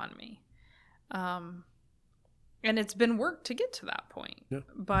sneaking up on me. And it's been work to get to that point. Yeah.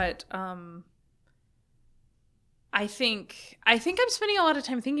 But I think I'm spending a lot of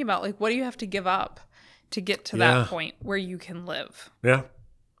time thinking about, like, what do you have to give up to get to Yeah. that point where you can live? Yeah.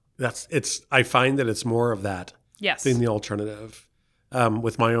 I find that it's more of that Yes. than the alternative.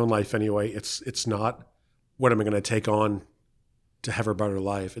 With my own life anyway, it's not what am I going to take on to have a better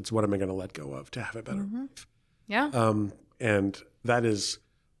life. It's what am I going to let go of to have a better life. Yeah. And that is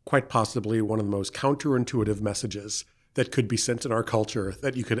quite possibly one of the most counterintuitive messages that could be sent in our culture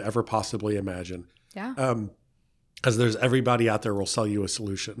that you could ever possibly imagine. Yeah. Because there's everybody out there will sell you a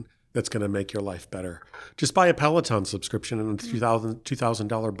solution that's going to make your life better. Just buy a Peloton subscription and a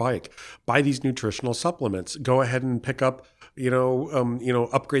 $2,000 bike. Buy these nutritional supplements. Go ahead and pick up,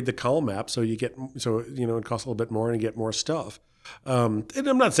 upgrade the Calm app so it costs a little bit more and you get more stuff. And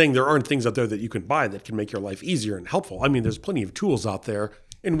I'm not saying there aren't things out there that you can buy that can make your life easier and helpful. I mean, there's plenty of tools out there,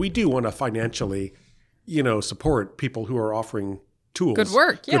 and we do want to financially, support people who are offering tools. Good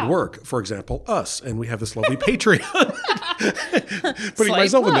work, yeah. Good work. For example, us, and we have this lovely Patreon. Putting Slight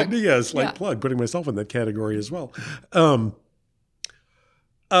myself plug. in that, slight Yeah. plug. Putting myself in that category as well.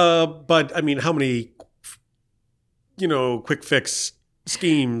 But I mean, how many, quick fix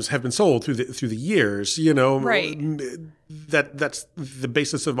schemes have been sold through the years? Right. That's the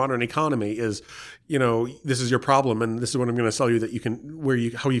basis of modern economy is, this is your problem, and this is what I'm going to sell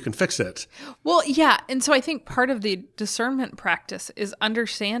you how you can fix it. Well, yeah. And so I think part of the discernment practice is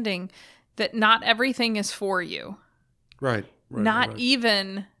understanding that not everything is for you. Right. Not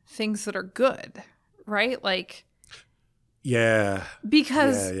even things that are good, right? Like, Yeah.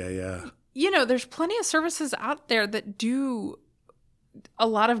 because, Yeah. there's plenty of services out there that do a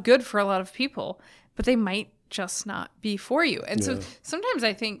lot of good for a lot of people, but they might just not be for you. And so sometimes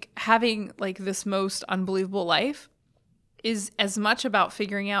I think having like this most unbelievable life is as much about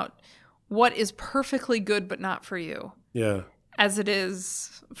figuring out what is perfectly good but not for you Yeah. as it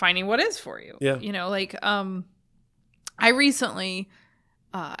is finding what is for you. Yeah. I recently,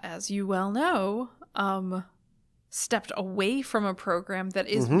 as you well know, stepped away from a program that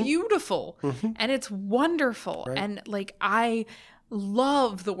is beautiful and it's wonderful. Right. And like, I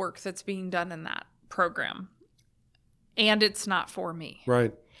love the work that's being done in that program, and it's not for me.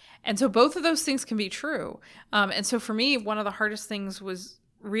 Right. And so both of those things can be true. And so for me, one of the hardest things was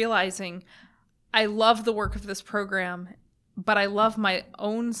realizing I love the work of this program, but I love my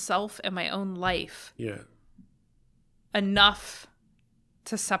own self and my own life Yeah. enough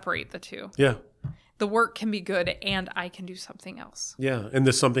to separate the two. Yeah. The work can be good and I can do something else. Yeah. And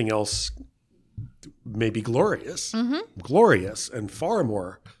there's something else maybe glorious and far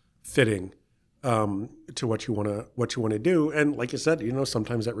more fitting to what you want to do. And like you said,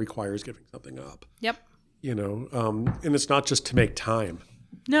 sometimes that requires giving something up. Yep. And it's not just to make time.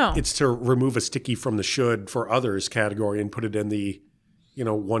 No. It's to remove a sticky from the should for others category and put it in the,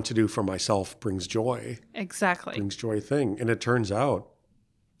 want to do for myself brings joy Exactly. thing. And it turns out,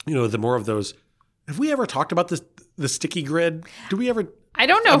 the more of those, have we ever talked about the sticky grid? Do we ever? I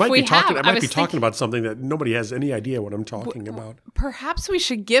don't know if we have. I might be talking about something that nobody has any idea what I'm talking about. Perhaps we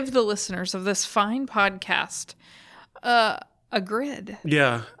should give the listeners of this fine podcast a grid.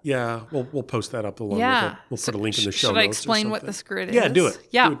 Yeah. We'll post that up along with it. We'll put a link in the show Should notes. I explain what this grid is? Yeah, do it.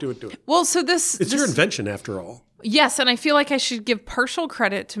 Yeah. Do it. Well, so It's your invention after all. Yes, and I feel like I should give partial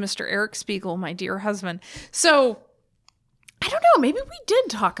credit to Mr. Eric Spiegel, my dear husband. So, I don't know, maybe we did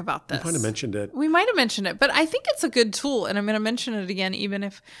talk about this. We might have mentioned it. We might have mentioned it, but I think it's a good tool, and I'm going to mention it again, even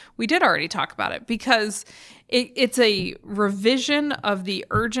if we did already talk about it, because it's a revision of the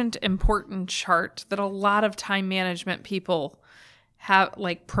urgent important chart that a lot of time management people have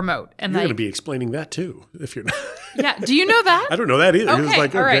promote. And You're going to be explaining that too, if you're not. Yeah, do you know that? I don't know that either. Okay, It's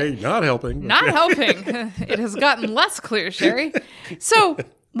like, all okay, right. not helping. Not helping. It has gotten less clear, Sherry. So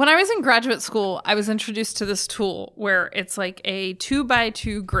when I was in graduate school, I was introduced to this tool where it's like a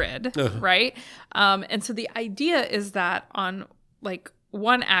 2x2 grid, right? And so the idea is that on like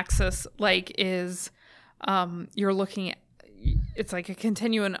one axis, is you're looking at, it's like a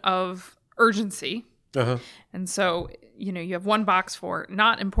continuum of urgency. And so, you have one box for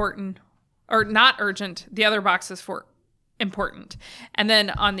not important or not urgent. The other box is for important. And then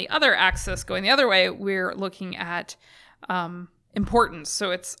on the other axis, going the other way, we're looking at importance.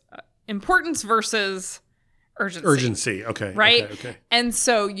 So it's importance versus urgency. Okay. Right? Okay. And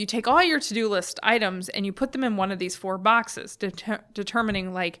so you take all your to-do list items and you put them in one of these 4 boxes,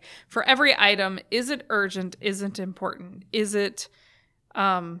 determining like for every item, is it urgent? Is it important? Is it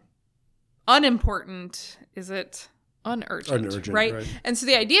unimportant? Is it unurgent? Right? And so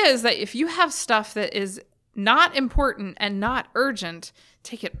the idea is that if you have stuff that is not important and not urgent,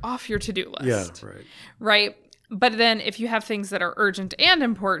 take it off your to-do list. Yeah, right. Right? But then if you have things that are urgent and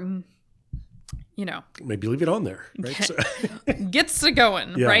important, you know, maybe leave it on there, right? So. Gets to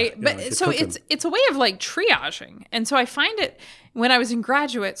going, right? Yeah, But so it's a way of like triaging. And so I find it when I was in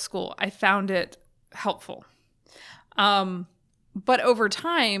graduate school, I found it helpful. But over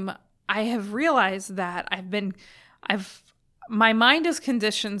time, I have realized that my mind is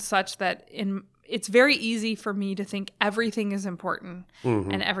conditioned such that it's very easy for me to think everything is important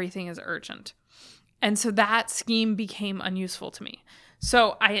and everything is urgent. And so that scheme became unuseful to me.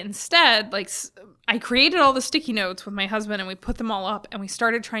 So I instead, I created all the sticky notes with my husband and we put them all up and we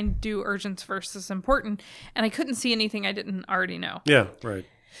started trying to do urgent versus important. And I couldn't see anything I didn't already know. Yeah, right.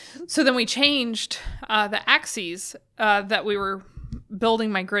 So then we changed the axes that we were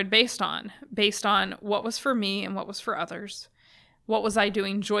building my grid based on what was for me and what was for others. What was I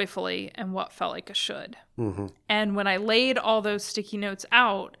doing joyfully and what felt like a should. Mm-hmm. And when I laid all those sticky notes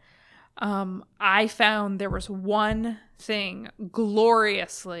out, I found there was one thing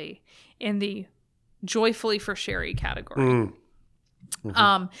gloriously in the joyfully for Sherry category.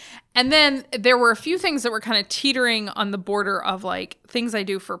 Mm-hmm. And then there were a few things that were kind of teetering on the border of like things I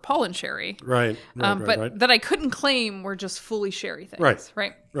do for Paul and Sherry. Right. But that I couldn't claim were just fully Sherry things.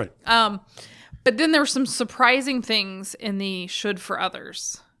 Right. But then there were some surprising things in the should for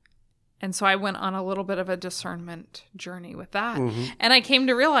others. And so I went on a little bit of a discernment journey with that. Mm-hmm. And I came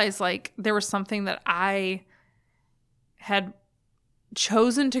to realize like there was something that I had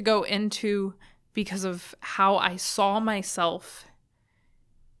chosen to go into because of how I saw myself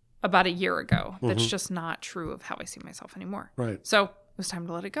about a year ago. That's just not true of how I see myself anymore. Right. So it was time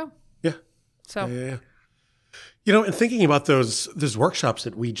to let it go. Yeah. So yeah. You know, and thinking about those workshops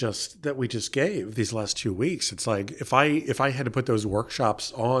that we just gave these last 2 weeks, it's like if I had to put those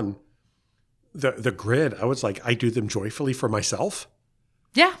workshops on the grid, I was like, I do them joyfully for myself.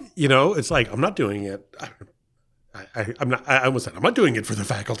 Yeah. You know, it's like I'm not doing it. I'm not doing it for the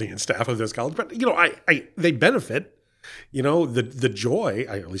faculty and staff of this college, but you know, they benefit. You know, the joy.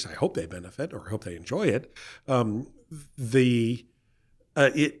 At least I hope they benefit, or hope they enjoy it.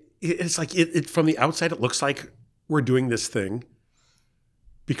 It's like it from the outside, it looks like we're doing this thing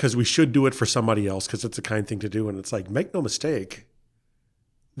because we should do it for somebody else because it's a kind thing to do, and it's like, make no mistake,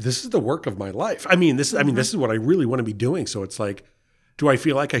 this is the work of my life. This is what I really want to be doing. So it's like, do I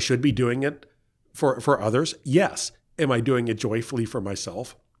feel like I should be doing it for others? Yes. Am I doing it joyfully for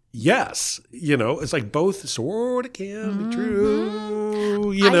myself? Yes. You know, it's like both sort of can be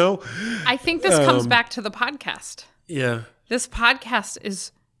true, you know? I think this comes back to the podcast. Yeah. This podcast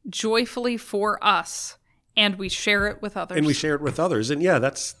is joyfully for us, and we share it with others. And yeah,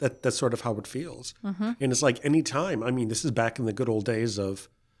 that's sort of how it feels. Mm-hmm. And it's like any time. This is back in the good old days of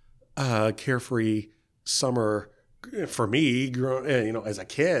carefree summer for me, you know, as a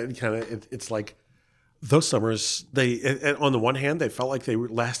kid. Kind of, it's like those summers. They, on the one hand, they felt like they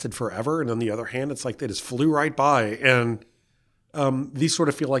lasted forever, and on the other hand, it's like they just flew right by. And these sort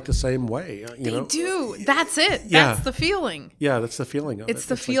of feel like the same way. They do. That's it. Yeah. That's the feeling. Yeah, that's the feeling of it. It's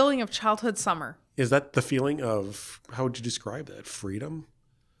the feeling of childhood summer. Is that the feeling of, how would you describe that? Freedom?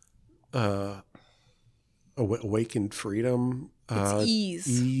 Awakened freedom? It's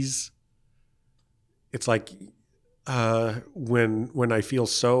ease. Ease. It's like when I feel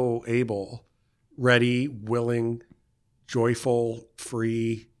so able, ready, willing, joyful,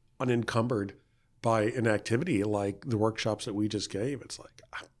 free, unencumbered by an activity like the workshops that we just gave. It's like,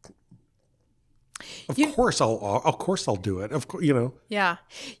 of course I'll do it. Of course, you know. Yeah.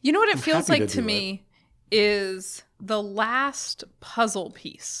 You know what it feels like to me is the last puzzle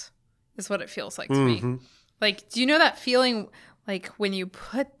piece is what it feels like to me. Like, do you know that feeling like when you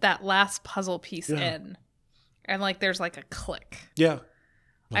put that last puzzle piece in and like there's like a click? Yeah.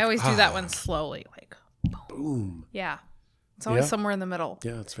 I always do that one slowly, like boom. Yeah. It's always somewhere in the middle.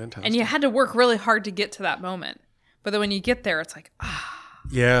 Yeah, it's fantastic. And you had to work really hard to get to that moment. But then when you get there, it's like,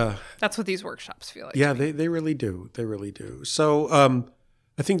 yeah. That's what these workshops feel like. Yeah, they really do. They really do. So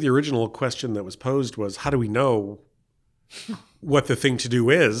I think the original question that was posed was, how do we know what the thing to do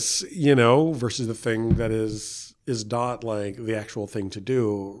is, you know, versus the thing that is not like the actual thing to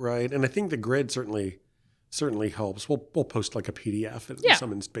do, right? And I think the grid certainly certainly helps. We'll post like a PDF and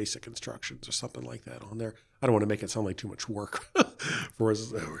some basic instructions or something like that on there. I don't want to make it sound like too much work for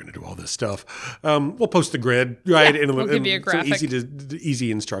us. Oh, we're going to do all this stuff. We'll post the grid, right? Yeah, we'll give you a graphic.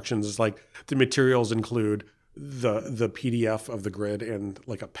 Easy instructions. It's like the materials include the PDF of the grid and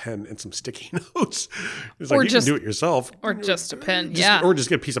like a pen and some sticky notes. It's like you can do it yourself. Or just a pen, Or just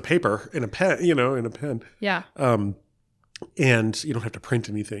get a piece of paper and a pen, and a pen. Yeah. And you don't have to print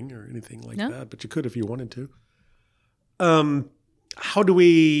anything or anything like that, but you could if you wanted to. How do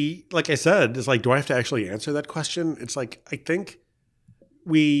we, like I said, it's like, do I have to actually answer that question? It's like, I think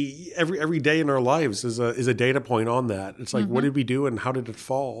every day in our lives is a data point on that. It's like, what did we do and how did it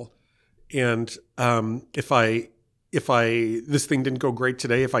fall? And if this thing didn't go great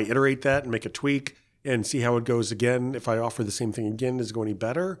today, if I iterate that and make a tweak and see how it goes again, if I offer the same thing again, does it go any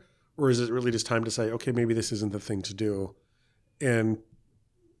better? Or is it really just time to say, okay, maybe this isn't the thing to do? And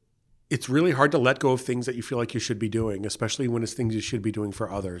it's really hard to let go of things that you feel like you should be doing, especially when it's things you should be doing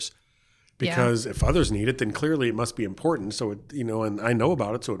for others. Because if others need it, then clearly it must be important. So, and I know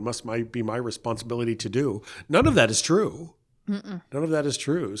about it, so it might be my responsibility to do. None of that is true. None of that is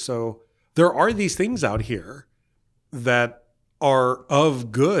true. So there are these things out here that are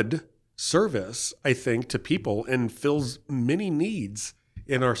of good service, I think, to people and fills many needs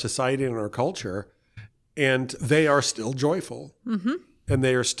in our society and our culture. And they are still joyful. And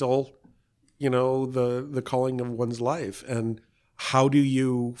they are still, the calling of one's life. And how do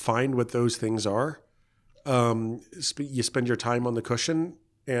you find what those things are? You spend your time on the cushion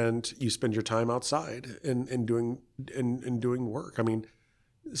and you spend your time outside and doing work. I mean,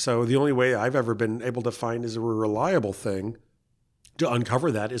 so the only way I've ever been able to find is a reliable thing to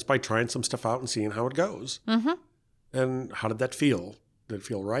uncover that is by trying some stuff out and seeing how it goes. And how did that feel? Did it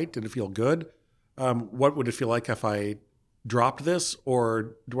feel right? Did it feel good? What would it feel like if I dropped this,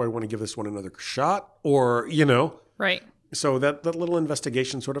 or do I want to give this one another shot? Or, Right. So that little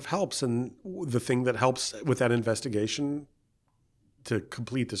investigation sort of helps. And the thing that helps with that investigation to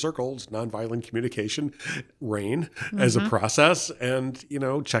complete the circle is nonviolent communication, RAIN, as a process. And,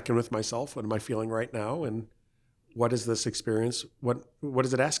 check in with myself. What am I feeling right now? And what is this experience? What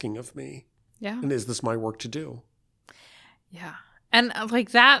is it asking of me? Yeah. And is this my work to do? Yeah. And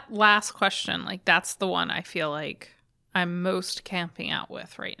like that last question, like that's the one I feel like I'm most camping out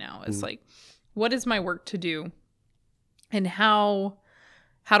with right now is like, what is my work to do? And how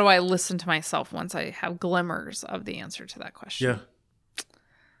do I listen to myself once I have glimmers of the answer to that question? Yeah.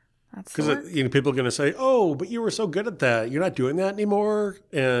 That's because people are going to say, "Oh, but you were so good at that. You're not doing that anymore."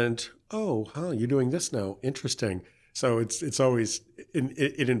 And you're doing this now. Interesting. So it's always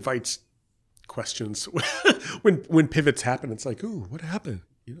it invites questions when pivots happen. It's like, "Ooh, what happened?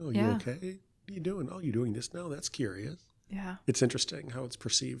 You okay? What are you doing? Oh, you're doing this now. That's curious." Yeah. It's interesting how it's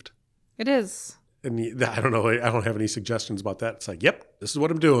perceived. It is. And I don't know. I don't have any suggestions about that. It's like, yep, this is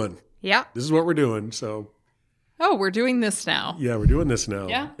what I'm doing. Yeah. This is what we're doing. So. Oh, we're doing this now. Yeah, we're doing this now.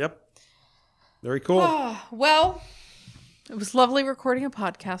 Yeah. Yep. Very cool. Well, it was lovely recording a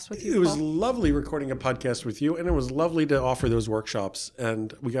podcast with you. It was lovely recording a podcast with you, and it was lovely to offer those workshops.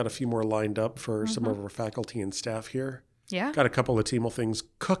 And we got a few more lined up for some of our faculty and staff here. Yeah. Got a couple of Teamel things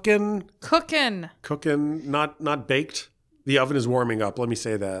cooking, not baked. The oven is warming up. Let me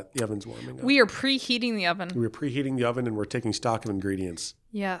say that. The oven's warming up. We are preheating the oven. We're preheating the oven, and we're taking stock of ingredients.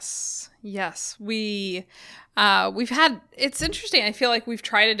 Yes. We've had, it's interesting. I feel like we've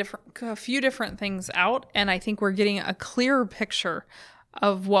tried a few different things out, and I think we're getting a clearer picture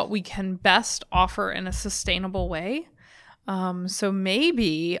of what we can best offer in a sustainable way. So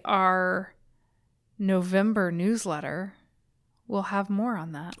maybe our November newsletter will have more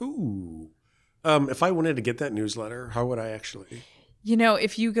on that. Ooh. If I wanted to get that newsletter, how would I actually?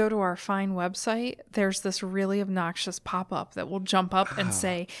 If you go to our fine website, there's this really obnoxious pop-up that will jump up and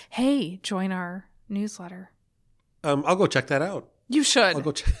say, "Hey, join our newsletter." I'll go check that out. You should. I'll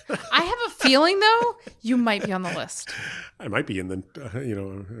go check. I have a feeling, though, you might be on the list. I might be in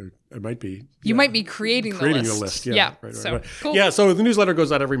the, I might be. You might be creating the list. Yeah. Right. So, cool. Yeah. So the newsletter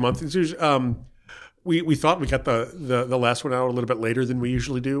goes out every month. It's usually, we thought we got the last one out a little bit later than we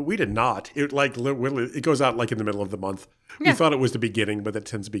usually do. We did not. It goes out like in the middle of the month. Yeah. We thought it was the beginning, but it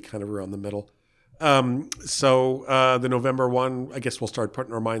tends to be kind of around the middle. So the November one, I guess we'll start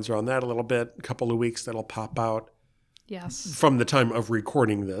putting our minds around that a little bit. A couple of weeks that'll pop out. Yes. From the time of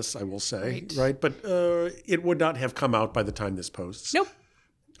recording this, I will say, right? But it would not have come out by the time this posts. Nope.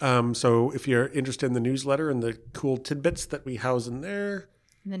 So if you're interested in the newsletter and the cool tidbits that we house in there,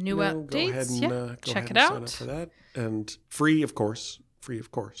 the new updates, go ahead and check it out. Sign up for that, and free, of course. Of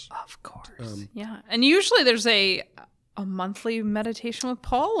course. Yeah, and usually there's a a monthly meditation with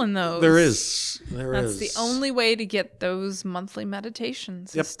Paul in those. There is. That's the only way to get those monthly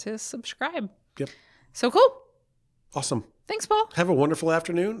meditations is to subscribe. Yep. So cool. Awesome. Thanks, Paul. Have a wonderful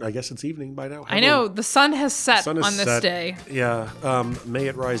afternoon. I guess it's evening by now. I know. The sun has set on this set. day. Yeah. May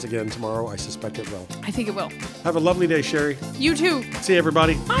it rise again tomorrow. I suspect it will. I think it will. Have a lovely day, Sherry. You too. See you,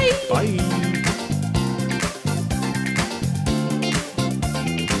 everybody. Bye. Bye.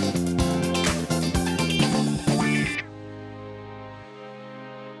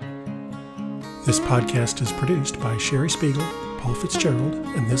 This podcast is produced by Sherry Spiegel, Paul Fitzgerald,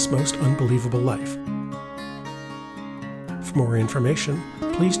 and This Most Unbelievable Life. For more information,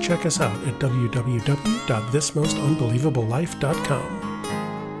 please check us out at www.thismostunbelievablelife.com.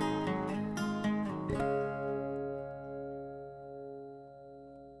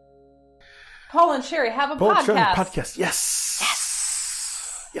 Paul and Sherry have a podcast. Yes.